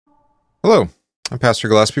Hello, I'm Pastor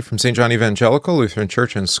Gillespie from St. John Evangelical Lutheran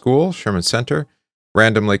Church and School, Sherman Center,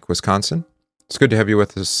 Random Lake, Wisconsin. It's good to have you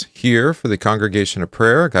with us here for the Congregation of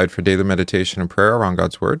Prayer, a guide for daily meditation and prayer around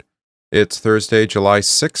God's Word. It's Thursday, July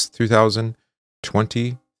 6th,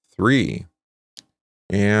 2023.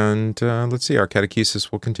 And let's see, our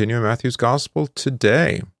catechesis will continue in Matthew's Gospel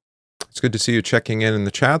today. It's good to see you checking in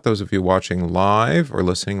the chat, those of you watching live or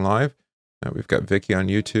listening live. We've got Vicky on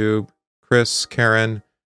YouTube, Chris, Karen,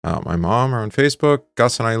 my mom are on Facebook,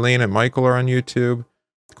 Gus and Eileen and Michael are on YouTube.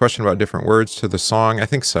 Question about different words to the song. I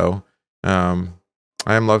think so. I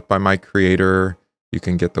am loved by my Creator. You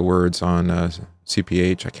can get the words on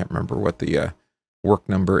CPH. I can't remember what the work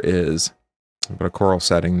number is, but a choral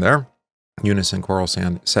setting there. Unison choral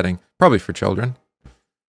setting, probably for children.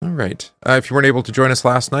 All right. If you weren't able to join us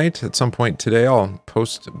last night, at some point today, I'll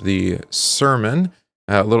post the sermon.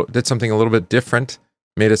 Did something a little bit different.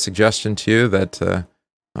 Made a suggestion to you that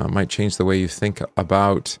might change the way you think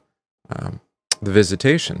about the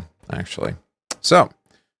visitation, actually. So,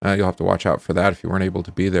 you'll have to watch out for that if you weren't able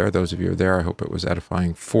to be there. Those of you who are there, I hope it was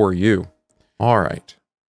edifying for you. All right.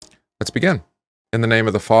 Let's begin. In the name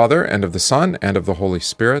of the Father, and of the Son, and of the Holy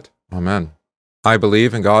Spirit. Amen. I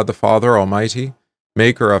believe in God the Father Almighty,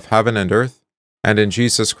 maker of heaven and earth, and in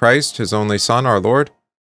Jesus Christ, his only Son, our Lord,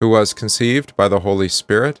 who was conceived by the Holy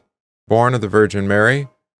Spirit, born of the Virgin Mary,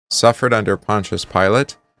 suffered under Pontius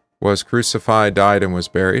Pilate, was crucified, died, and was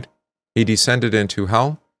buried. He descended into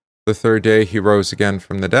hell. The third day he rose again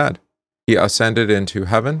from the dead. He ascended into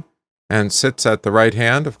heaven, and sits at the right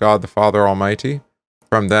hand of God the Father Almighty.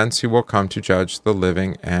 From thence he will come to judge the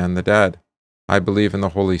living and the dead. I believe in the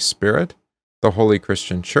Holy Spirit, the holy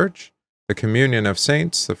Christian Church, the communion of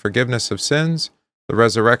saints, the forgiveness of sins, the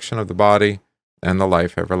resurrection of the body, and the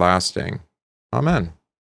life everlasting. Amen.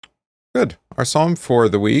 Good. Our psalm for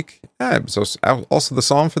the week, it was also the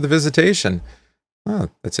psalm for the visitation. Oh,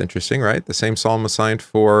 that's interesting, right? The same psalm assigned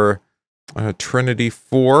for Trinity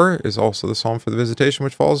 4 is also the psalm for the visitation,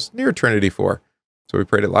 which falls near Trinity 4. So we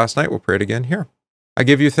prayed it last night. We'll pray it again here. I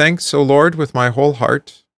give you thanks, O Lord, with my whole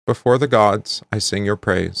heart. Before the gods, I sing your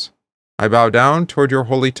praise. I bow down toward your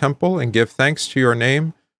holy temple and give thanks to your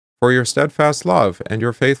name for your steadfast love and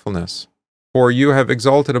your faithfulness. For you have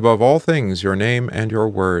exalted above all things your name and your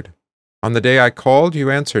word. On the day I called,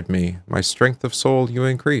 you answered me. My strength of soul you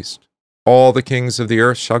increased. All the kings of the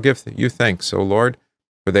earth shall give you thanks, O Lord,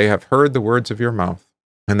 for they have heard the words of your mouth.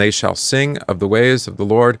 And they shall sing of the ways of the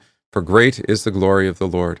Lord, for great is the glory of the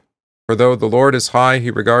Lord. For though the Lord is high,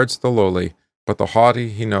 he regards the lowly, but the haughty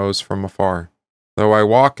he knows from afar. Though I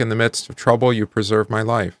walk in the midst of trouble, you preserve my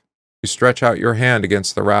life. You stretch out your hand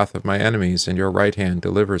against the wrath of my enemies, and your right hand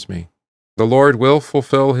delivers me. The Lord will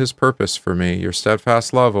fulfill his purpose for me. Your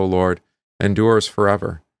steadfast love, O Lord, endures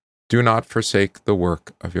forever. Do not forsake the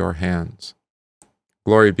work of your hands.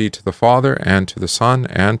 Glory be to the Father, and to the Son,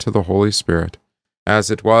 and to the Holy Spirit, as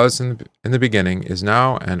it was in the beginning, is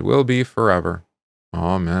now, and will be forever.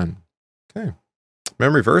 Amen. Okay.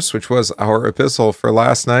 Memory verse, which was our epistle for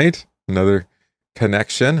last night. Another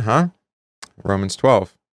connection, huh? Romans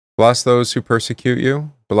 12. Bless those who persecute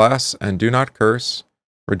you. Bless and do not curse.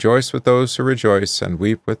 Rejoice with those who rejoice, and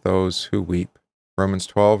weep with those who weep. Romans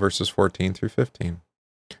 12, verses 14 through 15.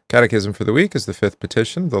 Catechism for the week is the fifth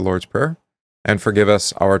petition, the Lord's Prayer. And forgive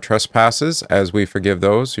us our trespasses, as we forgive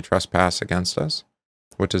those who trespass against us.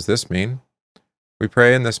 What does this mean? We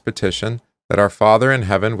pray in this petition that our Father in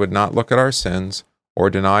heaven would not look at our sins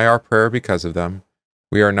or deny our prayer because of them.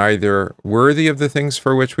 We are neither worthy of the things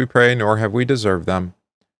for which we pray, nor have we deserved them.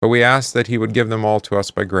 But we ask that he would give them all to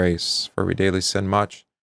us by grace, for we daily sin much,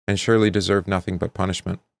 and surely deserve nothing but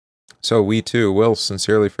punishment. So we too will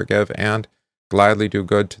sincerely forgive and gladly do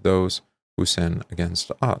good to those who sin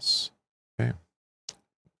against us. Okay.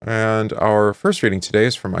 And our first reading today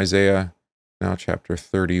is from Isaiah, now chapter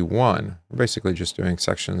 31. We're basically just doing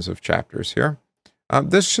sections of chapters here.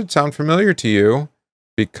 This should sound familiar to you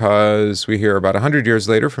because we hear about 100 years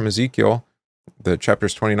later from Ezekiel, the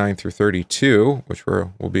chapters 29 through 32, which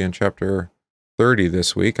will be in chapter 30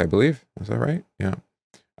 this week, I believe. Is that right? Yeah.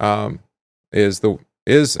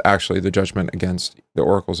 Is actually the judgment against the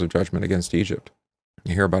oracles of judgment against Egypt.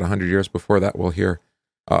 You hear about 100 years before that, we'll hear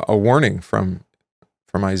a warning from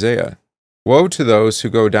Isaiah. Woe to those who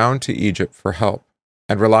go down to Egypt for help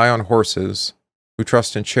and rely on horses, who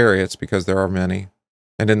trust in chariots because there are many,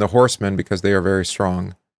 and in the horsemen because they are very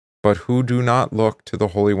strong, but who do not look to the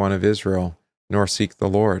Holy One of Israel, nor seek the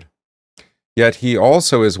Lord. Yet he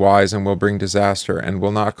also is wise and will bring disaster, and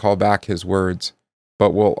will not call back his words,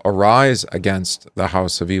 but will arise against the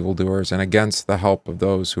house of evildoers and against the help of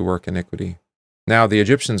those who work iniquity. Now the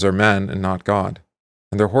Egyptians are men and not God.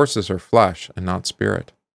 and their horses are flesh and not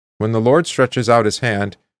spirit. When the Lord stretches out his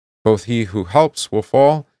hand, both he who helps will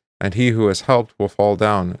fall, and he who is helped will fall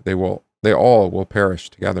down. They all will perish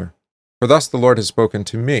together. For thus the Lord has spoken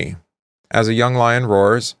to me. As a young lion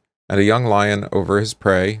roars, and a young lion over his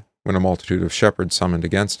prey, when a multitude of shepherds summoned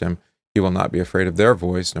against him, he will not be afraid of their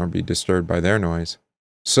voice, nor be disturbed by their noise.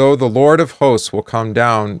 So the Lord of hosts will come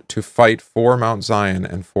down to fight for Mount Zion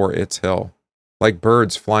and for its hill. Like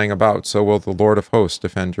birds flying about, so will the Lord of hosts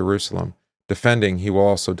defend Jerusalem. Defending, he will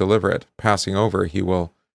also deliver it. Passing over, he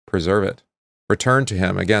will preserve it. Return to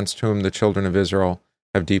him, against whom the children of Israel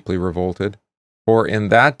have deeply revolted. For in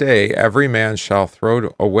that day every man shall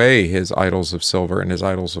throw away his idols of silver and his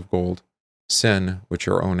idols of gold, sin which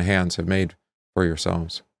your own hands have made for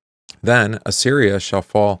yourselves. Then Assyria shall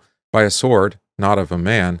fall by a sword, not of a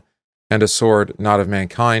man, and a sword not of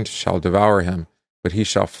mankind shall devour him, but he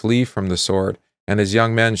shall flee from the sword, and his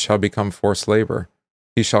young men shall become forced labor.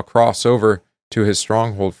 He shall cross over to his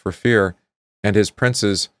stronghold for fear, and his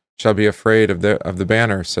princes shall be afraid of the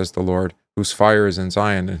banner, says the Lord, whose fire is in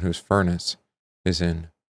Zion and whose furnace is in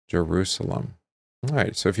Jerusalem. All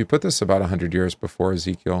right, so if you put this about 100 years before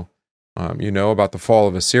Ezekiel, you know about the fall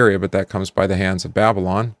of Assyria, but that comes by the hands of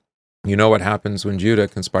Babylon. You know what happens when Judah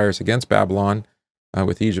conspires against Babylon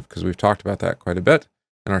with Egypt, because we've talked about that quite a bit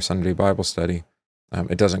in our Sunday Bible study.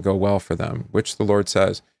 It doesn't go well for them, which the Lord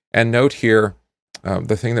says. And note here,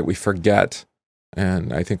 the thing that we forget,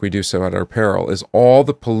 and I think we do so at our peril, is all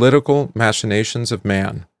the political machinations of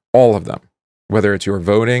man, all of them, whether it's your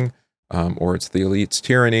voting, or it's the elite's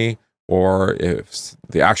tyranny, or if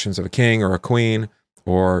the actions of a king or a queen,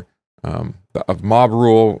 or of mob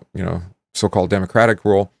rule, so-called democratic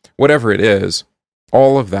rule, whatever it is,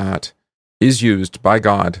 all of that is used by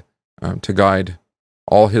God to guide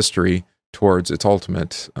all history towards its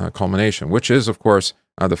ultimate culmination, which is, of course,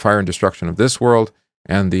 the fire and destruction of this world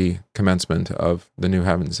and the commencement of the new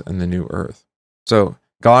heavens and the new earth. So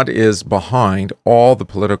God is behind all the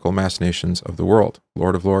political machinations of the world,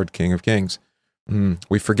 Lord of Lords, King of Kings.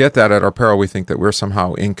 We forget that at our peril. We think that we're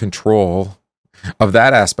somehow in control of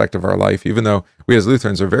that aspect of our life, even though we as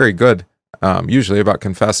Lutherans are very good, usually, about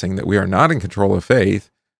confessing that we are not in control of faith,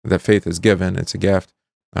 that faith is given, it's a gift,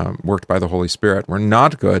 worked by the Holy Spirit. We're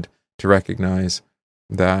not good to recognize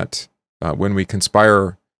that when we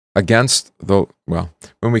conspire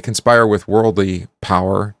when we conspire with worldly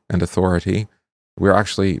power and authority, we're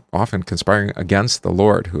actually often conspiring against the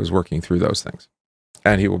Lord who is working through those things.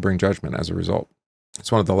 And he will bring judgment as a result.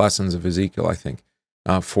 It's one of the lessons of Ezekiel, I think,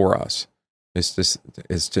 for us,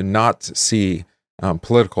 is to not see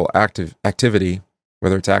political activity,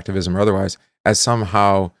 whether it's activism or otherwise, as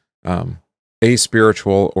somehow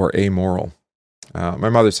aspiritual or amoral. My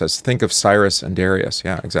mother says, think of Cyrus and Darius.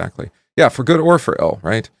 Yeah, exactly. Yeah, for good or for ill,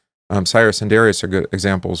 right? Cyrus and Darius are good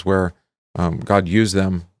examples where God used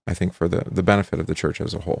them, I think, for the benefit of the church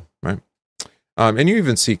as a whole, right? And you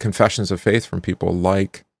even see confessions of faith from people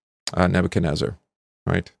like Nebuchadnezzar,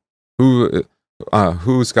 right?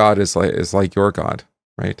 Whose God is like your God,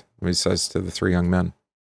 right? He says to the three young men,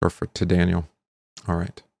 or to Daniel. All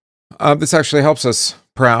right. This actually helps us,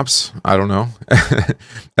 perhaps, I don't know,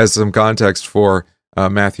 as some context for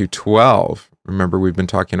Matthew 12. Remember, we've been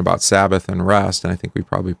talking about Sabbath and rest, and I think we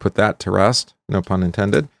probably put that to rest, no pun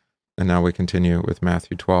intended. And now we continue with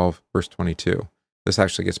Matthew 12, verse 22. This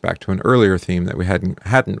actually gets back to an earlier theme that we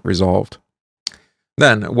hadn't resolved.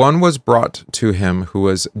 Then one was brought to him who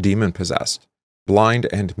was demon-possessed, blind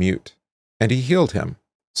and mute, and he healed him,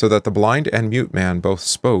 so that the blind and mute man both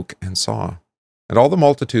spoke and saw. And all the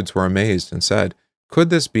multitudes were amazed and said,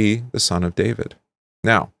 "Could this be the son of David?"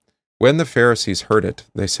 Now, when the Pharisees heard it,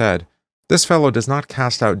 they said, "This fellow does not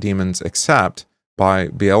cast out demons except by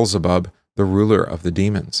Beelzebub, the ruler of the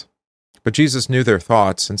demons." But Jesus knew their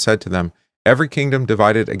thoughts and said to them, "Every kingdom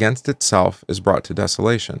divided against itself is brought to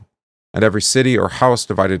desolation, and every city or house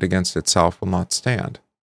divided against itself will not stand.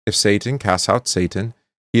 If Satan casts out Satan,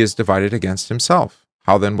 he is divided against himself.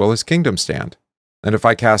 How then will his kingdom stand? And if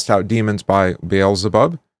I cast out demons by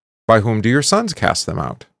Beelzebub, by whom do your sons cast them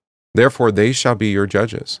out? Therefore they shall be your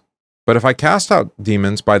judges. But if I cast out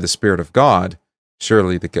demons by the Spirit of God,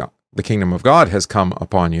 surely the kingdom of God has come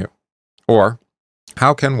upon you. Or,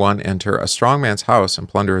 how can one enter a strong man's house and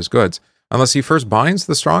plunder his goods, unless he first binds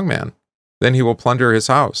the strong man? Then he will plunder his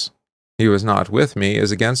house. He who is not with me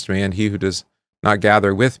is against me, and he who does not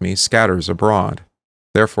gather with me scatters abroad.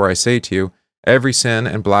 Therefore I say to you, every sin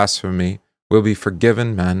and blasphemy will be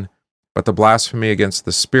forgiven men, but the blasphemy against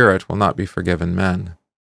the Spirit will not be forgiven men.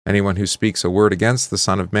 Anyone who speaks a word against the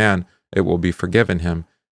Son of Man, it will be forgiven him.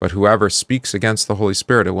 But whoever speaks against the Holy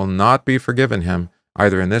Spirit, it will not be forgiven him,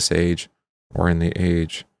 either in this age or in the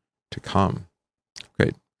age to come.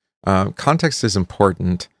 Great. Context is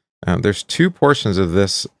important. There's two portions of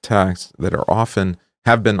this text that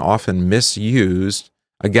have been often misused,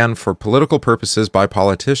 again, for political purposes by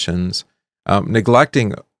politicians,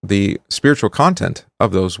 neglecting the spiritual content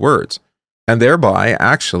of those words, and thereby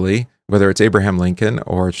actually, whether it's Abraham Lincoln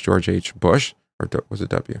or it's George H. Bush, or was it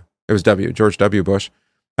W? It was W. George W. Bush,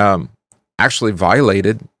 actually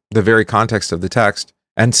violated the very context of the text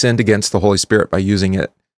and sinned against the Holy Spirit by using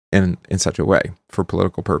it in such a way for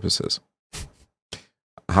political purposes.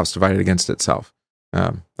 A house divided against itself.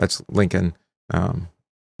 That's Lincoln in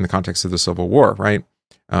the context of the Civil War, right?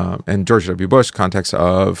 And George W. Bush, context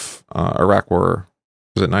of Iraq War,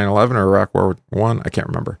 was it 9/11 or Iraq War I? I can't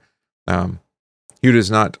remember. He who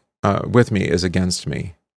is not with me is against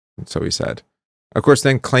me, so he said. Of course,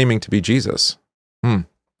 then claiming to be Jesus.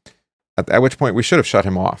 At which point we should have shut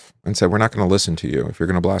him off and said, we're not going to listen to you if you're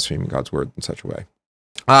going to blaspheme God's word in such a way.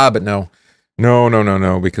 But no,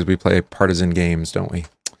 because we play partisan games, don't we?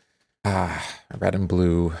 Red and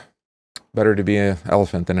blue. Better to be an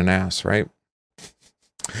elephant than an ass, right?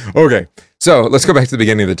 Okay, so let's go back to the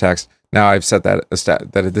beginning of the text. Now I've set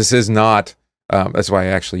that this is not, that's why I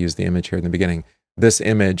actually used the image here in the beginning. This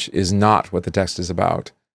image is not what the text is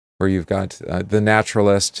about, where you've got the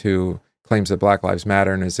naturalist who claims that Black Lives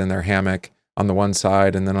Matter and is in their hammock on the one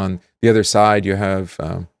side, and then on the other side you have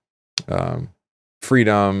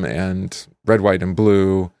freedom and red, white, and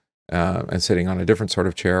blue, and sitting on a different sort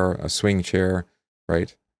of chair, a swing chair,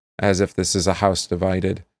 right? As if this is a house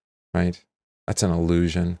divided, right? That's an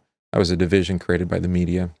illusion. That was a division created by the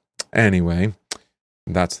media. Anyway,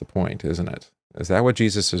 that's the point, isn't it? Is that what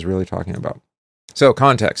Jesus is really talking about? So,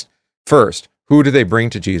 context. First, who do they bring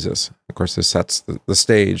to Jesus? Of course, this sets the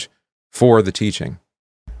stage for the teaching.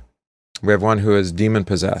 We have one who is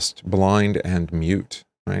demon-possessed, blind and mute,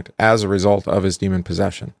 right? As a result of his demon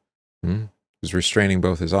possession. He's restraining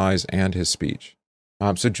both his eyes and his speech.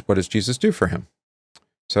 So what does Jesus do for him?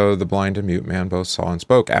 So the blind and mute man both saw and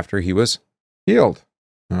spoke after he was healed.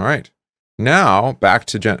 All right. Now, back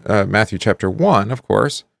to Matthew chapter 1, of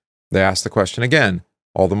course, they asked the question again.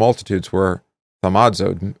 All the multitudes were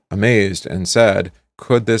thaumazoed, amazed, and said,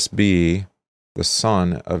 could this be the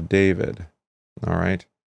son of David? All right.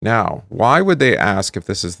 Now, why would they ask if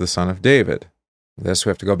this is the son of David? This, we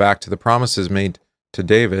have to go back to the promises made to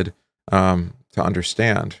David to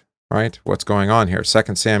understand, right, what's going on here.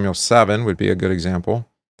 2 Samuel 7 would be a good example.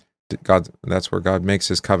 That's where God makes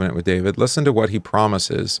his covenant with David. Listen to what he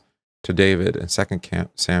promises to David in 2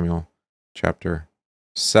 Samuel chapter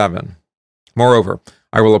 7. Moreover,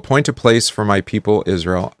 I will appoint a place for my people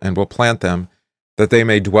Israel, and will plant them, that they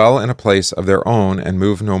may dwell in a place of their own and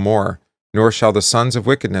move no more, nor shall the sons of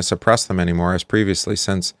wickedness oppress them any more as previously,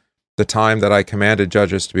 since the time that I commanded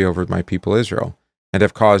judges to be over my people Israel, and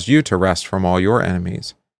have caused you to rest from all your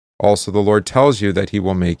enemies. Also the Lord tells you that he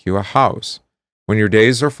will make you a house. When your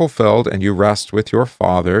days are fulfilled and you rest with your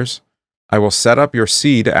fathers, I will set up your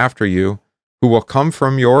seed after you, who will come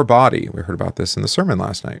from your body. We heard about this in the sermon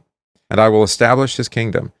last night. And I will establish his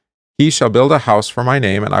kingdom. He shall build a house for my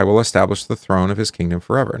name, and I will establish the throne of his kingdom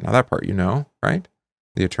forever. Now that part you know, right?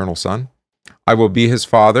 The eternal Son. I will be his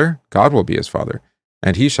father. God will be his father.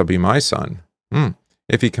 And he shall be my son.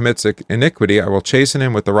 If he commits iniquity, I will chasten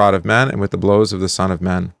him with the rod of men and with the blows of the Son of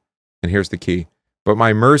Men. And here's the key. But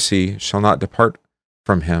my mercy shall not depart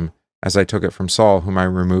from him, as I took it from Saul, whom I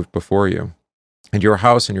removed before you. And your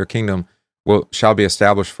house and your kingdom shall be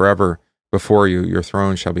established forever before you. Your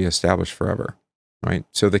throne shall be established forever. Right?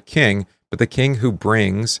 So the king who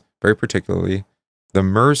brings, very particularly, the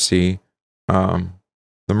mercy of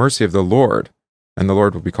the Lord, and the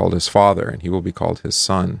Lord will be called his father, and he will be called his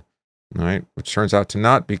son. Right? Which turns out to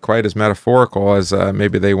not be quite as metaphorical as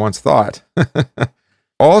maybe they once thought.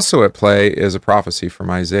 Also at play is a prophecy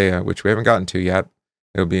from Isaiah, which we haven't gotten to yet.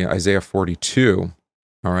 It'll be Isaiah 42.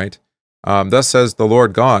 All right. Thus says the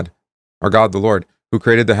Lord God, or God the Lord, who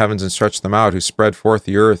created the heavens and stretched them out, who spread forth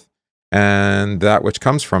the earth and that which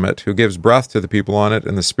comes from it, who gives breath to the people on it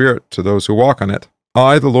and the spirit to those who walk on it.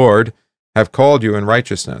 I, the Lord, have called you in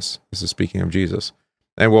righteousness. This is speaking of Jesus.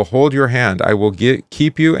 And will hold your hand. I will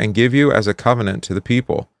keep you and give you as a covenant to the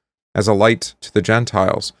people, as a light to the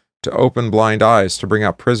Gentiles, to open blind eyes, to bring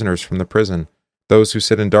out prisoners from the prison, those who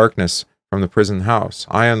sit in darkness from the prison house.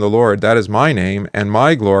 I am the Lord, that is my name, and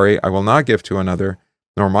my glory I will not give to another,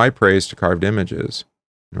 nor my praise to carved images.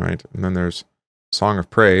 Right? And then there's song of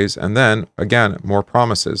praise, and then, again, more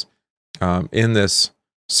promises in this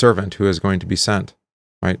servant who is going to be sent.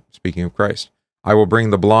 Right? Speaking of Christ. I will bring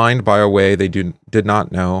the blind by a way they did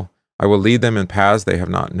not know. I will lead them in paths they have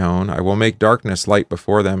not known. I will make darkness light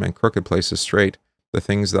before them and crooked places straight, the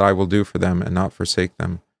things that I will do for them and not forsake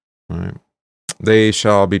them. All right. They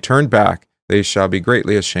shall be turned back. They shall be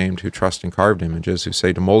greatly ashamed who trust in carved images, who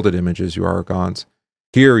say to molded images, you are our gods.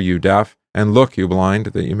 Hear, you deaf, and look, you blind,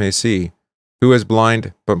 that you may see. Who is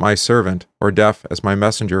blind but my servant, or deaf as my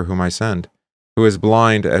messenger whom I send? Who is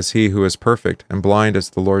blind as he who is perfect, and blind as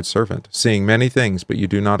the Lord's servant, seeing many things, but you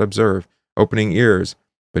do not observe, opening ears,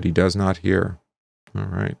 but he does not hear. All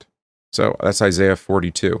right. So that's Isaiah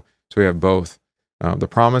 42. So we have both the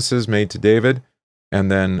promises made to David,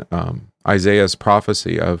 and then Isaiah's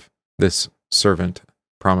prophecy of this servant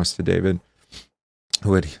promised to David,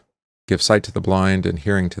 who would give sight to the blind and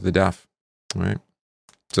hearing to the deaf. Right.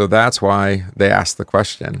 So that's why they ask the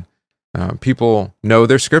question. People know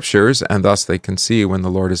their scriptures, and thus they can see when the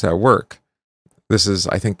Lord is at work. This is,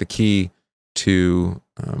 I think, the key to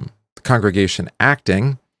the congregation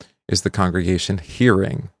acting is the congregation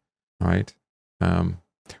hearing, right?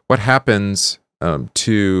 What happens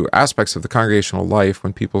to aspects of the congregational life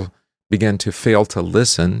when people begin to fail to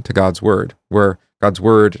listen to God's word, where God's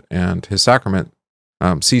word and his sacrament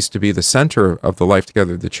cease to be the center of the life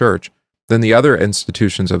together of the church, then the other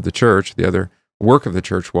institutions of the church, the other work of the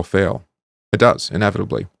church will fail. It does,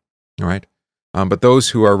 inevitably, all right? But those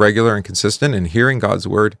who are regular and consistent in hearing God's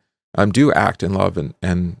word do act in love and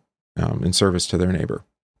in service to their neighbor,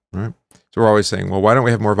 all right? So we're always saying, well, why don't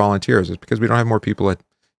we have more volunteers? It's because we don't have more people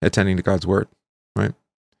attending to God's word, right?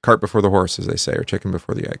 Cart before the horse, as they say, or chicken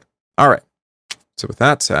before the egg. All right. So with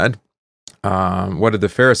that said, what did the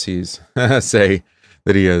Pharisees say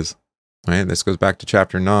that he is? Right? This goes back to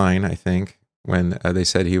chapter 9, I think, when they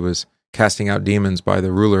said he was casting out demons by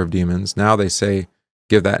the ruler of demons. Now they say,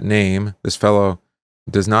 give that name. This fellow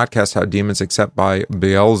does not cast out demons except by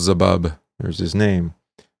Beelzebub. There's his name,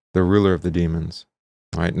 the ruler of the demons.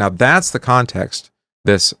 All right. Now that's the context.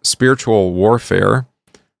 This spiritual warfare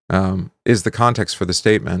is the context for the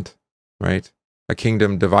statement, right? A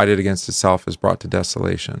kingdom divided against itself is brought to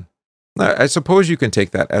desolation. I suppose you can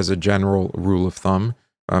take that as a general rule of thumb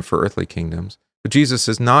for earthly kingdoms, but Jesus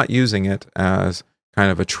is not using it as kind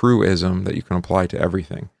of a truism that you can apply to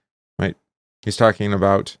everything, right? He's talking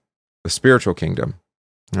about the spiritual kingdom,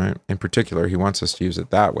 right? In particular, he wants us to use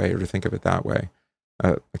it that way or to think of it that way.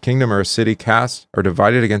 A kingdom or a city cast or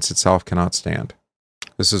divided against itself cannot stand.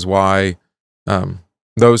 This is why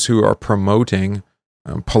those who are promoting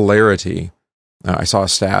polarity, I saw a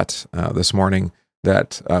stat this morning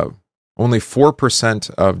that only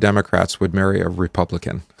 4% of Democrats would marry a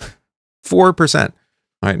Republican. 4%.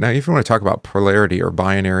 All right, now, if you want to talk about polarity or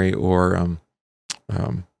binary or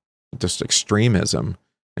just extremism,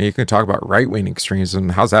 and you can talk about right-wing extremism.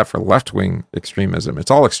 How's that for left-wing extremism?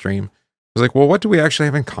 It's all extreme. It's like, well, what do we actually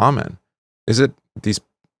have in common? Is it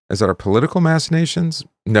our political machinations?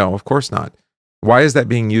 No, of course not. Why is that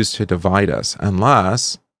being used to divide us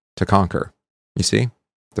unless to conquer? You see?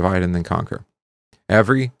 Divide and then conquer.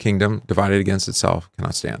 Every kingdom divided against itself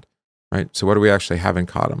cannot stand, right? So what do we actually have in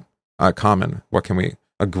common? What can we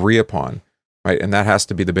agree upon, right? And that has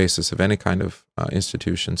to be the basis of any kind of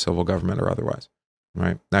institution, civil government or otherwise,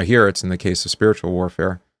 right? Now here it's in the case of spiritual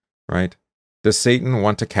warfare, right? Does Satan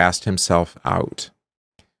want to cast himself out?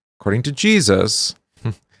 According to Jesus,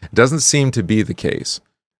 it doesn't seem to be the case.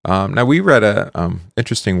 Now we read a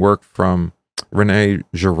interesting work from Rene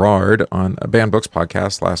Girard on a Banned Books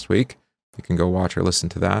podcast last week. You can go watch or listen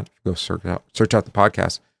to that. Go search out the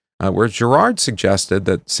podcast, where Girard suggested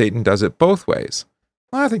that Satan does it both ways.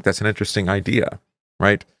 Well, I think that's an interesting idea,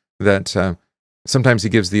 right? That sometimes he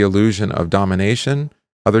gives the illusion of domination.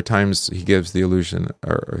 Other times he gives the illusion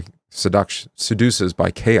or seduces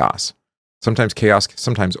by chaos. Sometimes chaos,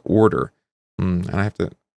 sometimes order. And I'm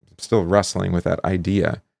still wrestling with that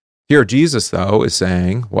idea. Here, Jesus, though, is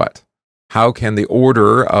saying, what? How can the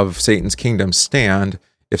order of Satan's kingdom stand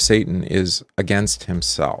if Satan is against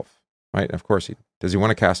himself, right? Of course, does he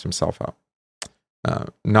want to cast himself out?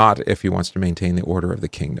 Not if he wants to maintain the order of the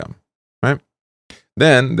kingdom, right?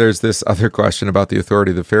 Then there's this other question about the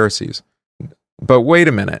authority of the Pharisees. But wait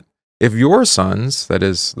a minute. If your sons, that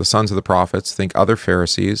is, the sons of the prophets, think other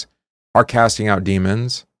Pharisees are casting out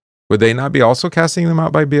demons, would they not be also casting them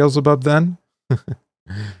out by Beelzebub then?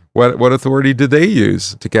 What authority did they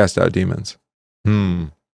use to cast out demons?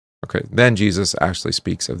 Okay, then Jesus actually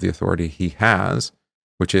speaks of the authority he has,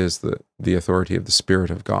 which is the authority of the Spirit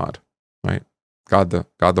of God, right? God the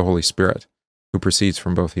Holy Spirit, who proceeds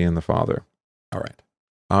from both he and the Father. All right.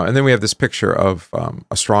 And then we have this picture of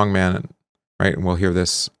a strong man, right? And we'll hear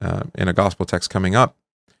this in a gospel text coming up.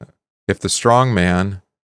 If the strong man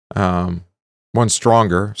one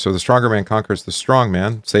stronger. So the stronger man conquers the strong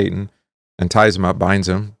man, Satan, and ties him up, binds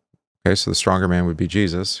him. Okay, so the stronger man would be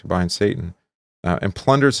Jesus, who binds Satan, and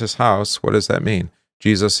plunders his house. What does that mean?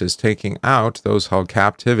 Jesus is taking out those held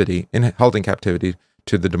in captivity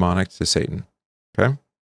to the demonic, to Satan. Okay?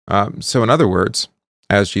 So in other words,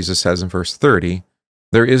 as Jesus says in verse 30,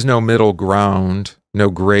 there is no middle ground, no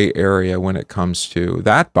gray area when it comes to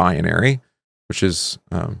that binary, which is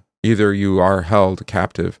either you are held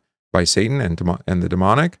captive by Satan and the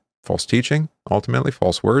demonic, false teaching, ultimately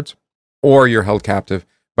false words, or you're held captive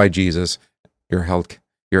by Jesus. You're held,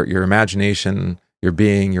 your imagination, your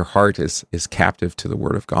being, your heart is captive to the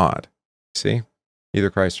Word of God. See, either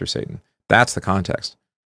Christ or Satan. That's the context,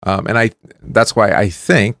 and that's why I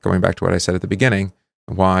think, going back to what I said at the beginning,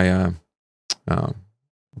 why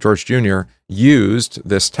George Jr. used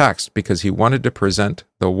this text, because he wanted to present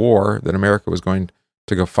the war that America was going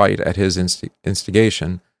to go fight at his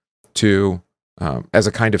instigation to as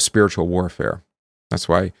a kind of spiritual warfare. That's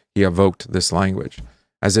why he evoked this language,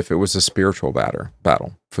 as if it was a spiritual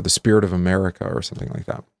battle for the spirit of America or something like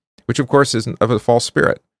that, which of course is of a false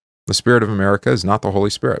spirit. The spirit of America is not the Holy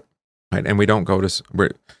Spirit, right? And we don't go to,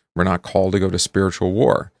 we're not called to go to spiritual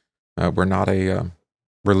war. We're not a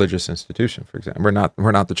religious institution, for example.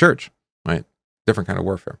 We're not the church, right? Different kind of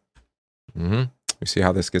warfare. You see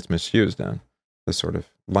how this gets misused then, this sort of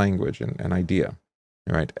language and idea,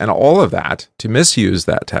 right? And all of that, to misuse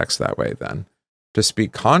that text that way then, to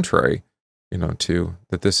speak contrary, to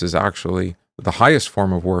that this is actually the highest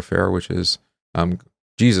form of warfare, which is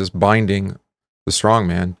Jesus binding the strong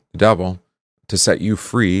man, the devil, to set you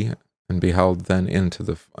free and be held then into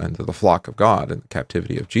the flock of God and the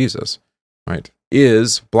captivity of Jesus, right?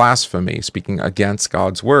 Is blasphemy, speaking against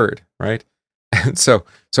God's word, right? And so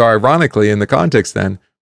ironically, in the context then,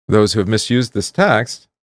 those who have misused this text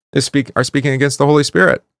are speaking against the Holy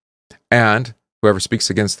Spirit. And whoever speaks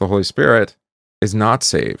against the Holy Spirit is not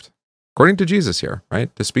saved. According to Jesus here,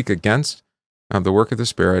 right? To speak against the work of the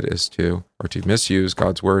Spirit is to misuse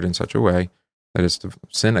God's word in such a way that is to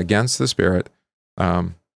sin against the Spirit,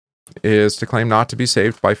 is to claim not to be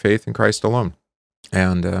saved by faith in Christ alone.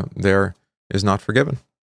 And there is not forgiven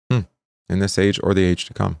in this age or the age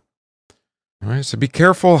to come. All right, so be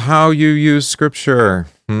careful how you use Scripture.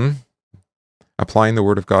 Applying the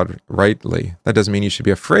Word of God rightly. That doesn't mean you should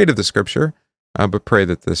be afraid of the Scripture, but pray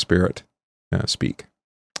that the Spirit speak,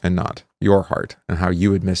 and not your heart and how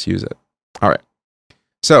you would misuse it. All right,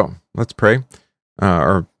 so let's pray,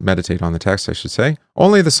 or meditate on the text, I should say.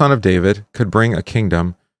 Only the Son of David could bring a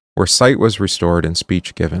kingdom where sight was restored and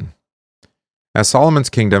speech given. As Solomon's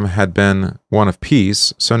kingdom had been one of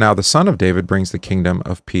peace, so now the Son of David brings the kingdom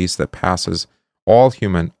of peace that passes all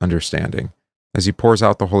human understanding, as he pours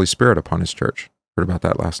out the Holy Spirit upon his church. Heard about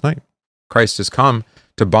that last night. Christ has come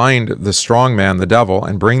to bind the strong man, the devil,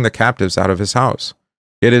 and bring the captives out of his house.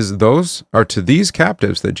 It is to these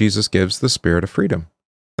captives that Jesus gives the spirit of freedom.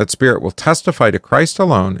 That spirit will testify to Christ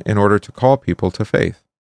alone in order to call people to faith.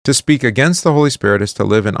 To speak against the Holy Spirit is to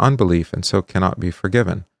live in unbelief, and so cannot be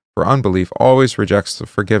forgiven. For unbelief always rejects the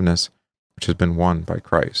forgiveness which has been won by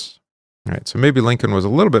Christ. All right, so maybe Lincoln was a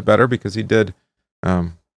little bit better, because he did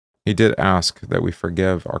ask that we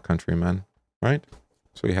forgive our countrymen, right?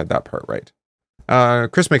 So he had that part right.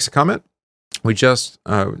 Chris makes a comment. We just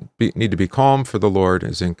need to be calm, for the Lord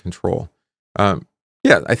is in control.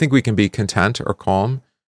 I think we can be content or calm,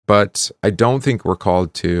 but I don't think we're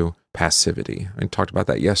called to passivity. I talked about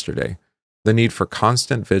that yesterday. The need for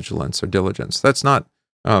constant vigilance or diligence. That's not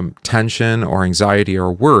tension or anxiety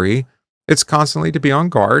or worry. It's constantly to be on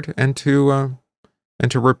guard and to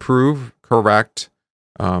reprove, correct,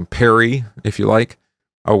 parry, if you like,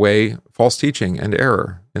 away false teaching and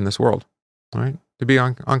error in this world. All right, to be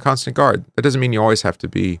on constant guard. That doesn't mean you always have to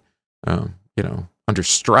be, under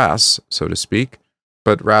stress, so to speak,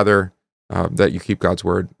 but rather that you keep God's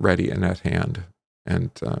word ready and at hand,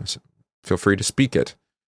 and feel free to speak it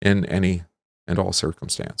in any and all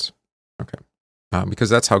circumstance. Okay. Because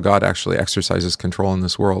that's how God actually exercises control in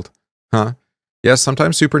this world. Yes,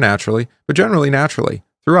 sometimes supernaturally, but generally naturally,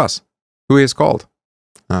 through us, who he has called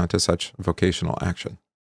to such vocational action.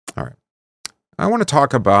 All right. I want to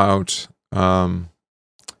talk about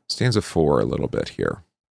stanza 4 a little bit here.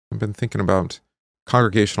 I've been thinking about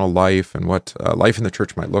congregational life and what life in the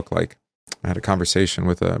church might look like. I had a conversation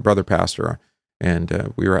with a brother pastor,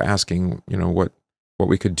 and we were asking, what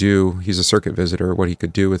we could do. He's a circuit visitor, what he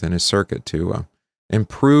could do within his circuit to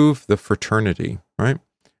improve the fraternity, right?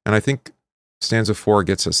 And I think stanza 4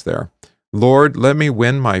 gets us there. Lord, let me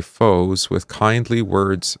win my foes with kindly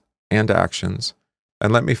words and actions,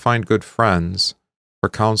 and let me find good friends for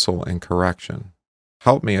counsel and correction.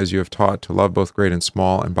 help me as you have taught to love both great and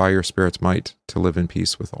small, and by your Spirit's might to live in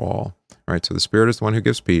peace with all. Right? So the Spirit is the one who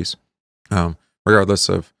gives peace, regardless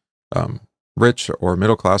of rich or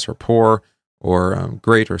middle class or poor or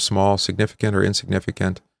great or small, significant or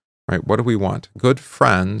insignificant. Right? What do we want? Good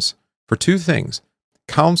friends for two things: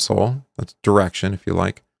 counsel, that's direction, if you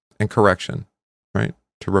like, and correction. Right?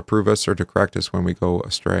 To reprove us or to correct us when we go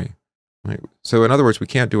astray. Right? So in other words, we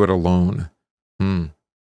can't do it alone.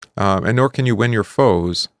 And nor can you win your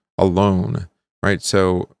foes alone. Right?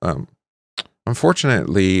 So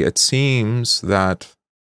unfortunately, it seems that,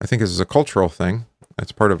 I think this is a cultural thing,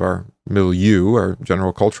 it's part of our milieu, our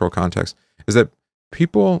general cultural context, is that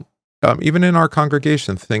people, even in our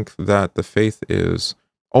congregation, think that the faith is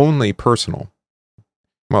only personal.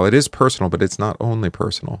 Well, it is personal, but it's not only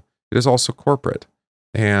personal. It is also corporate.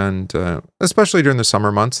 And especially during the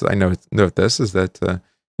summer months, I note this, is that,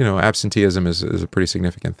 absenteeism is a pretty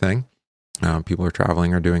significant thing. People are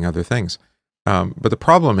traveling or doing other things. But the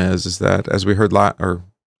problem is that, as we heard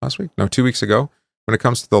 2 weeks ago, when it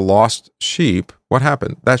comes to the lost sheep, what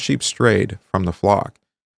happened? That sheep strayed from the flock.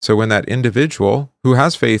 So when that individual who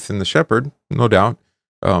has faith in the shepherd, no doubt,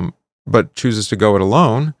 but chooses to go it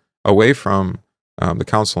alone, away from the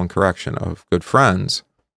counsel and correction of good friends,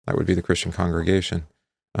 that would be the Christian congregation.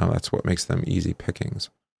 That's what makes them easy pickings.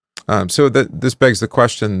 So this begs the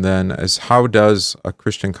question then, is how does a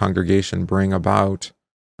Christian congregation bring about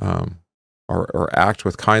or act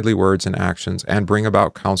with kindly words and actions and bring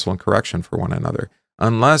about counsel and correction for one another,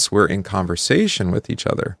 unless we're in conversation with each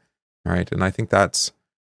other, right? And I think that's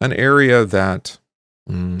an area that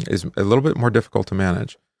is a little bit more difficult to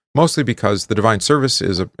manage, mostly because the divine service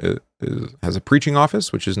has a preaching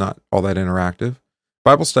office, which is not all that interactive.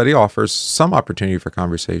 Bible study offers some opportunity for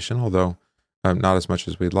conversation, although not as much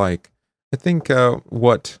as we'd like. I think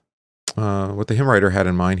what the hymn writer had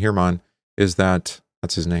in mind, Hirman, is that's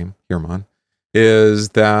his name, Hirman, is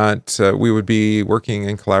that we would be working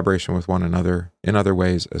in collaboration with one another in other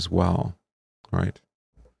ways as well, right?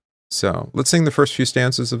 So let's sing the first few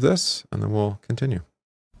stanzas of this, and then we'll continue.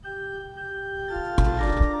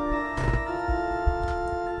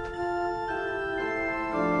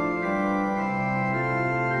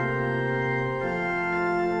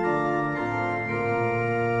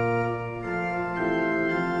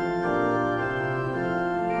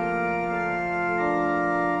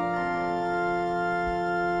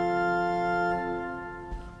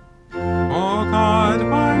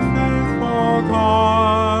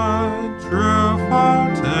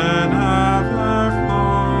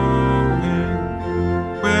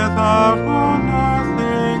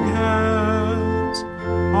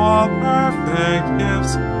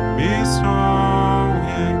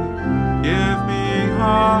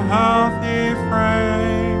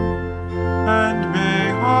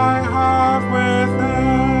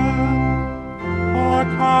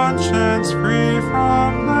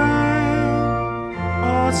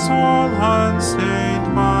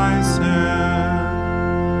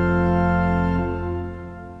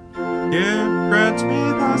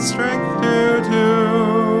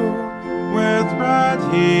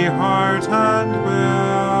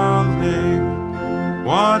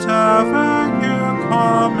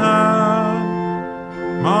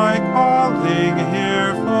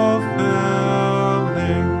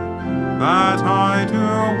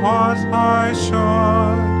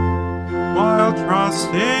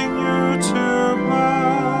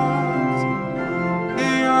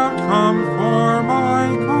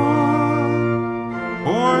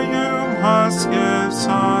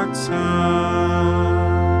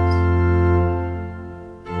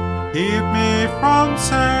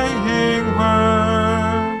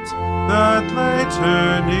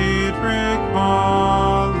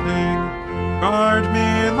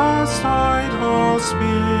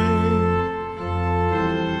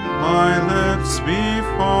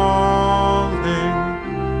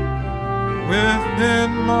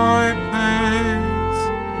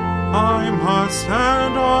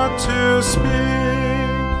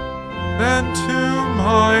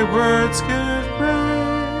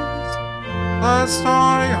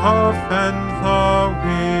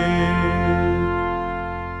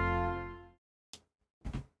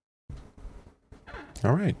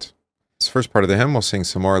 All right. This first part of the hymn, we'll sing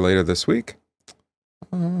some more later this week.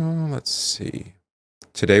 Let's see.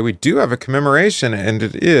 Today we do have a commemoration, and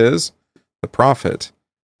it is the prophet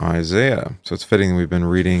Isaiah. So it's fitting we've been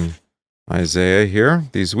reading Isaiah here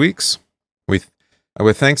these weeks.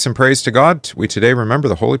 With thanks and praise to God, we today remember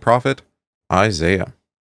the holy prophet Isaiah.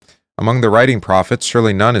 Among the writing prophets,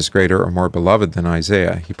 surely none is greater or more beloved than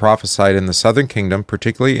Isaiah. He prophesied in the southern kingdom,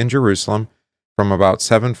 particularly in Jerusalem, from about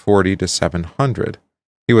 740 to 700.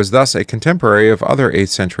 He was thus a contemporary of other 8th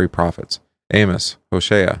century prophets, Amos,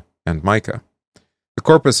 Hosea, and Micah. The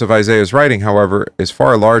corpus of Isaiah's writing, however, is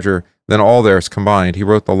far larger than all theirs combined. He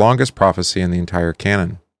wrote the longest prophecy in the entire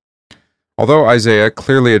canon. Although Isaiah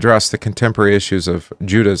clearly addressed the contemporary issues of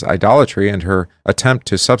Judah's idolatry and her attempt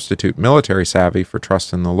to substitute military savvy for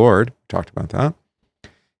trust in the Lord, we talked about that,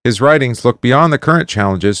 his writings look beyond the current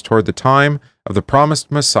challenges toward the time of the promised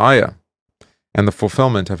Messiah and the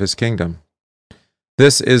fulfillment of his kingdom.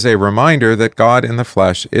 This is a reminder that God in the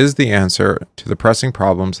flesh is the answer to the pressing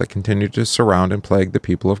problems that continue to surround and plague the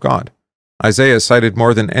people of God. Isaiah is cited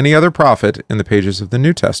more than any other prophet in the pages of the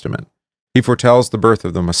New Testament. He foretells the birth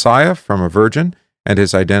of the Messiah from a virgin and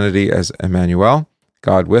his identity as Emmanuel,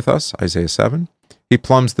 God with us, Isaiah 7. He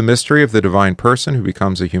plumbs the mystery of the divine person who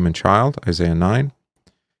becomes a human child, Isaiah 9.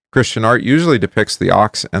 Christian art usually depicts the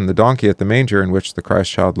ox and the donkey at the manger in which the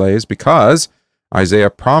Christ child lays because Isaiah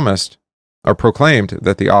proclaimed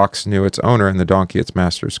that the ox knew its owner and the donkey its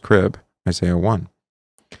master's crib, Isaiah 1.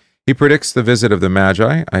 He predicts the visit of the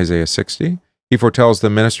Magi, Isaiah 60. He foretells the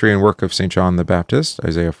ministry and work of St. John the Baptist,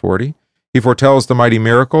 Isaiah 40. He foretells the mighty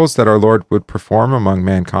miracles that our Lord would perform among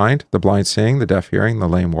mankind, the blind seeing, the deaf hearing, the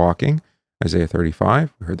lame walking, Isaiah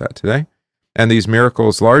 35. We heard that today. And these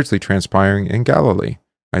miracles largely transpiring in Galilee,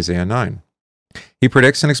 Isaiah 9. He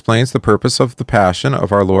predicts and explains the purpose of the passion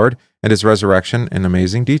of our Lord and his resurrection in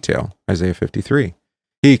amazing detail, Isaiah 53.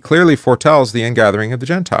 He clearly foretells the ingathering of the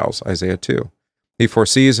Gentiles, Isaiah 2. He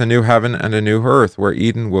foresees a new heaven and a new earth where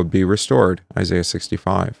Eden will be restored, Isaiah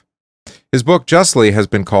 65. His book justly has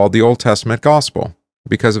been called the Old Testament Gospel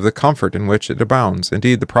because of the comfort in which it abounds.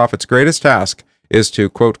 Indeed, the prophet's greatest task is to,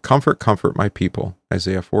 quote, comfort my people,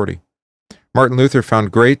 Isaiah 40. Martin Luther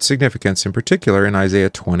found great significance in particular in Isaiah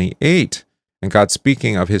 28, and God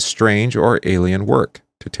speaking of his strange or alien work,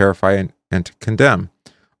 to terrify and to condemn,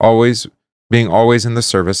 being always in the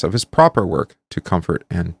service of his proper work, to comfort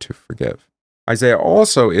and to forgive. Isaiah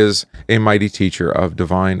also is a mighty teacher of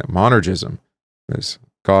divine monergism, as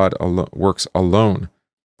God works alone.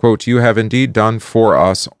 Quote, you have indeed done for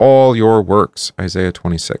us all your works, Isaiah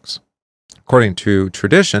 26. According to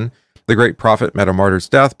tradition, the great prophet met a martyr's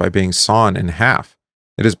death by being sawn in half.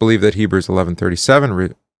 It is believed that Hebrews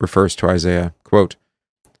 11:37 refers to Isaiah, quote,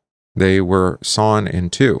 they were sawn in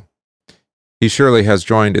two. He surely has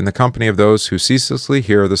joined in the company of those who ceaselessly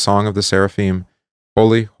hear the song of the seraphim,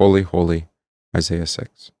 holy, holy, holy, Isaiah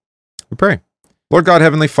 6. We pray. Lord God,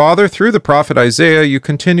 Heavenly Father, through the prophet Isaiah, you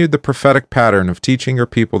continued the prophetic pattern of teaching your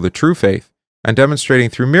people the true faith and demonstrating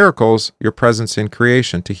through miracles your presence in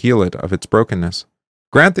creation to heal it of its brokenness.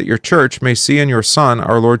 Grant that your church may see in your Son,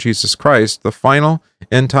 our Lord Jesus Christ, the final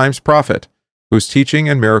end-times prophet, whose teaching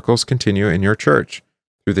and miracles continue in your church,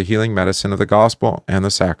 through the healing medicine of the gospel and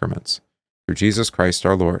the sacraments. Through Jesus Christ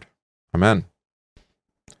our Lord. Amen.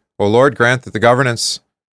 O Lord, grant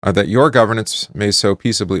that your governance may so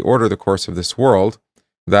peaceably order the course of this world,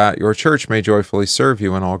 that your church may joyfully serve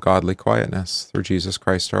you in all godly quietness, through Jesus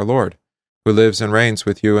Christ our Lord, who lives and reigns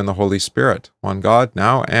with you in the Holy Spirit, one God,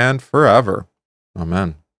 now and forever.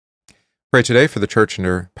 Amen. Pray today for the church and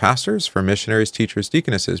her pastors, for missionaries, teachers,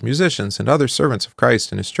 deaconesses, musicians, and other servants of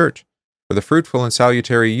Christ and his church, for the fruitful and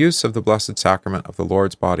salutary use of the blessed sacrament of the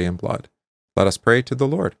Lord's body and blood. Let us pray to the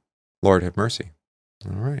Lord. Lord, have mercy.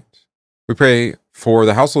 All right. We pray for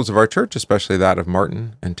the households of our church, especially that of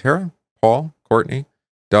Martin and Tara, Paul, Courtney,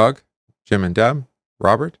 Doug, Jim and Deb,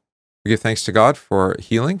 Robert. We give thanks to God for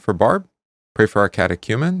healing for Barb. Pray for our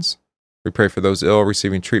catechumens. We pray for those ill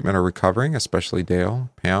receiving treatment or recovering, especially Dale,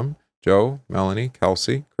 Pam, Joe, Melanie,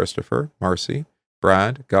 Kelsey, Christopher, Marcy,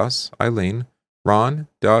 Brad, Gus, Eileen, Ron,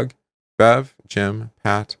 Doug, Bev, Jim,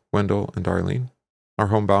 Pat, Wendell, and Darlene. Our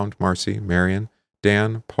homebound Marcy, Marion,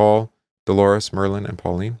 Dan, Paul, Dolores, Merlin, and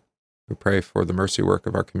Pauline. We pray for the mercy work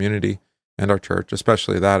of our community and our church,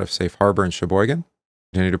 especially that of Safe Harbor and Sheboygan.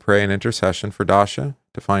 Continue to pray in intercession for Dasha,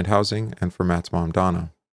 to find housing, and for Matt's mom,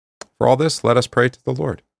 Donna. For all this, let us pray to the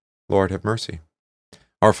Lord. Lord, have mercy.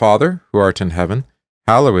 Our Father, who art in heaven,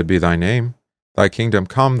 hallowed be thy name. Thy kingdom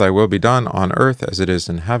come, thy will be done, on earth as it is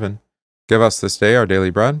in heaven. Give us this day our daily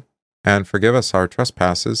bread, and forgive us our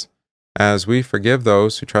trespasses, as we forgive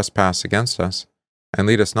those who trespass against us. And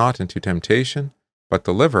lead us not into temptation, but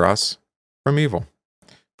deliver us from evil.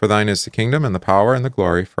 For thine is the kingdom, and the power, and the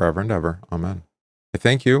glory, forever and ever. Amen. I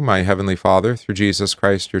thank you, my heavenly Father, through Jesus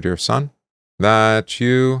Christ, your dear Son, that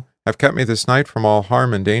you have kept me this night from all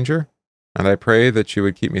harm and danger, and I pray that you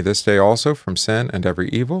would keep me this day also from sin and every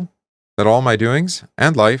evil, that all my doings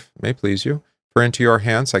and life may please you. For into your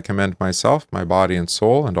hands I commend myself, my body and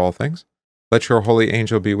soul, and all things. Let your holy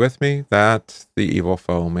angel be with me, that the evil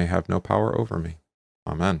foe may have no power over me.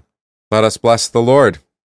 Amen. Let us bless the Lord.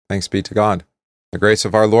 Thanks be to God. The grace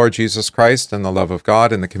of our Lord Jesus Christ and the love of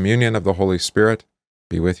God and the communion of the Holy Spirit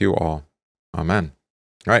be with you all. Amen.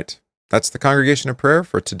 All right. That's the Congregation of Prayer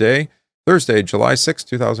for today, Thursday, July 6,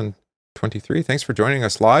 2023. Thanks for joining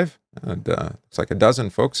us live. And looks like a dozen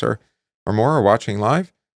folks or more are watching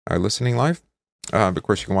live, are listening live. But of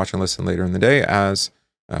course, you can watch and listen later in the day as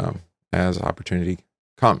opportunity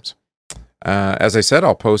comes. As I said,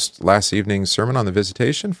 I'll post last evening's sermon on the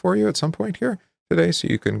visitation for you at some point here today, so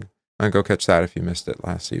you can go catch that if you missed it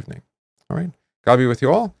last evening. All right. God be with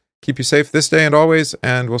you all. Keep you safe this day and always,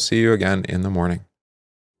 and we'll see you again in the morning.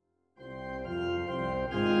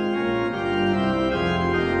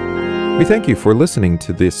 We thank you for listening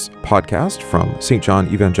to this podcast from St.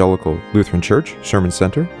 John Evangelical Lutheran Church Sherman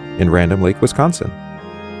Center in Random Lake, Wisconsin.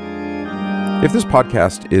 If this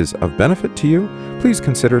podcast is of benefit to you, please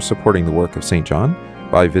consider supporting the work of St. John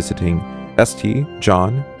by visiting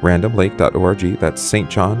stjohnrandomlake.org. That's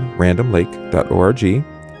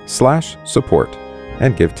stjohnrandomlake.org/support,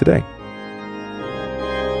 and give today.